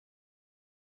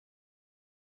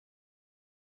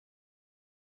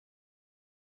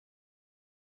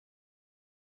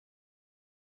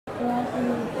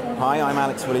Hi, I'm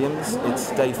Alex Williams.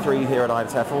 It's day 3 here at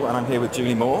IATEFL and I'm here with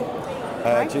Julie Moore.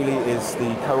 Julie is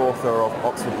the co-author of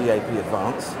Oxford EAP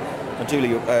Advanced. And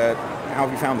Julie, how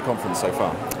have you found the conference so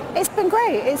far? It's been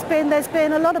great. There's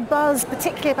been a lot of buzz,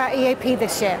 particularly about EAP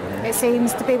this year. It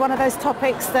seems to be one of those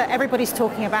topics that everybody's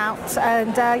talking about,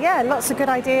 and yeah, lots of good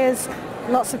ideas,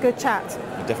 lots of good chat.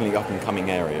 A definitely up and coming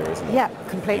area, isn't it? Yeah,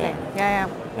 completely. Yeah.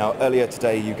 Now, earlier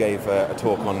today you gave a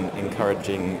talk on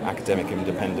encouraging academic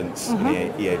independence in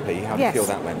the EAP. How do you feel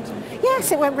that went?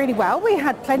 Yes, it went really well. We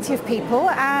had plenty of people,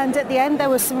 and at the end there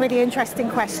were some really interesting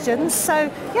questions. So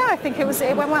yeah, I think it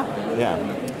went well. Yeah,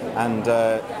 and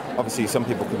obviously some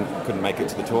people couldn't make it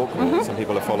to the talk. Some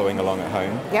people are following along at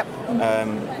home.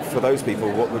 Yep. For those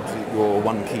people, what would your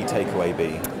one key takeaway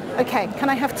be? Okay, can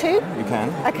I have two? You can.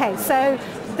 Okay, so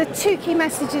the two key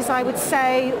messages I would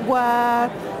say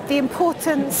were the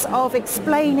importance of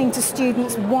explaining to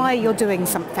students why you're doing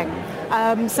something.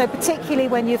 So particularly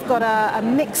when you've got a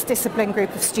mixed discipline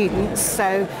group of students,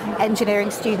 so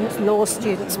engineering students, law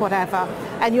students, whatever,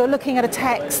 and you're looking at a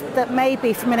text that may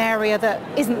be from an area that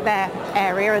isn't their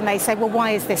area, and they say, well,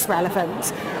 why is this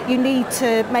relevant? You need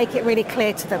to make it really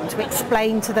clear to them, to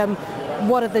explain to them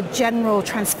what are the general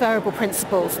transferable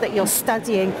principles that you're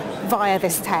studying via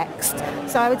this text.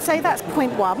 So I would say that's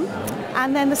point one.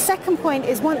 And then the second point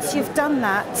is, once you've done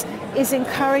that, is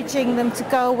encouraging them to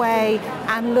go away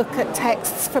and look at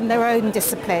texts from their own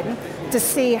discipline to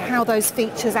see how those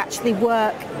features actually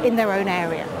work in their own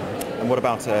area. And what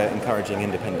about encouraging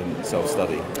independent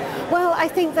self-study? Well, I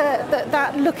think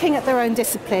that looking at their own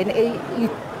discipline,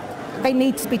 they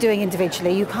need to be doing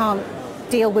individually. You can't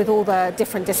deal with all the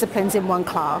different disciplines in one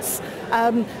class.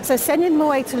 So sending them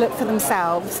away to look for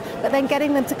themselves, but then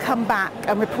getting them to come back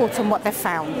and report on what they've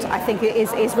found, I think it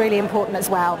is really important as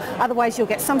well. Otherwise you'll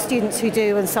get some students who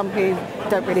do and some who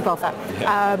don't really bother.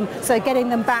 So getting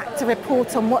them back to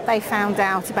report on what they found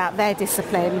out about their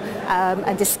discipline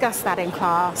and discuss that in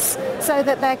class, so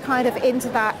that they're kind of into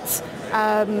that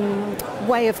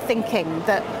way of thinking,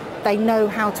 that they know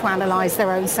how to analyse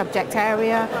their own subject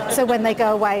area, so when they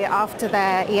go away after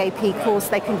their EAP course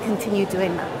they can continue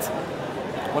doing that.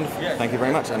 Wonderful. Thank you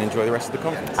very much and enjoy the rest of the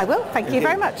conference. I will. Thank you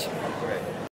very much.